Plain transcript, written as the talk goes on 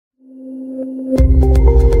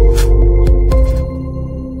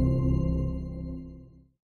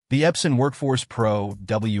The Epson WorkForce Pro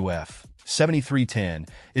WF-7310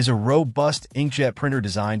 is a robust inkjet printer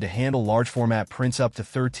designed to handle large-format prints up to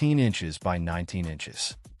 13 inches by 19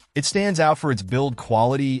 inches. It stands out for its build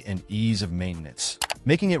quality and ease of maintenance,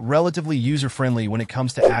 making it relatively user-friendly when it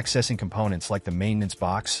comes to accessing components like the maintenance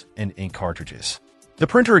box and ink cartridges. The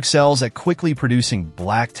printer excels at quickly producing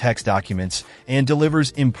black text documents and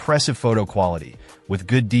delivers impressive photo quality with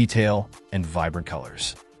good detail and vibrant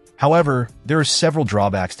colors. However, there are several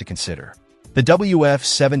drawbacks to consider. The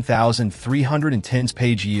WF-7310's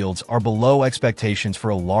page yields are below expectations for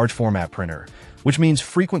a large format printer, which means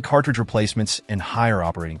frequent cartridge replacements and higher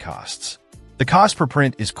operating costs. The cost per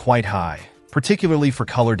print is quite high, particularly for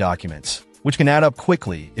color documents, which can add up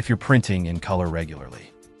quickly if you're printing in color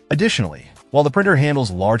regularly. Additionally, while the printer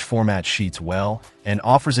handles large format sheets well and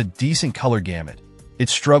offers a decent color gamut, it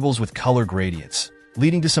struggles with color gradients,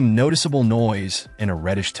 leading to some noticeable noise and a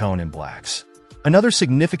reddish tone in blacks. Another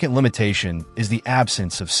significant limitation is the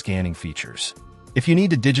absence of scanning features. If you need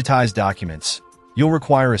to digitize documents, you'll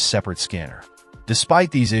require a separate scanner.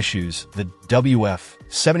 Despite these issues, the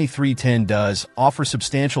WF-7310 does offer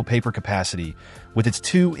substantial paper capacity with its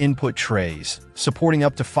 2 input trays, supporting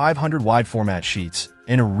up to 500 wide format sheets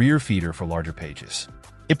and a rear feeder for larger pages.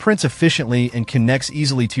 It prints efficiently and connects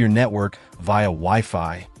easily to your network via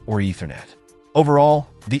Wi-Fi or Ethernet. Overall,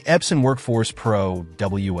 the Epson WorkForce Pro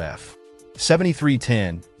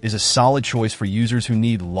WF-7310 is a solid choice for users who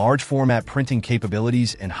need large format printing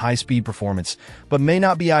capabilities and high-speed performance, but may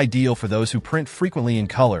not be ideal for those who print frequently in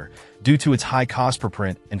color due to its high cost per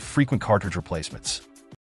print and frequent cartridge replacements.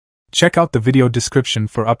 Check out the video description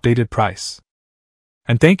for updated price.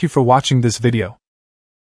 And thank you for watching this video.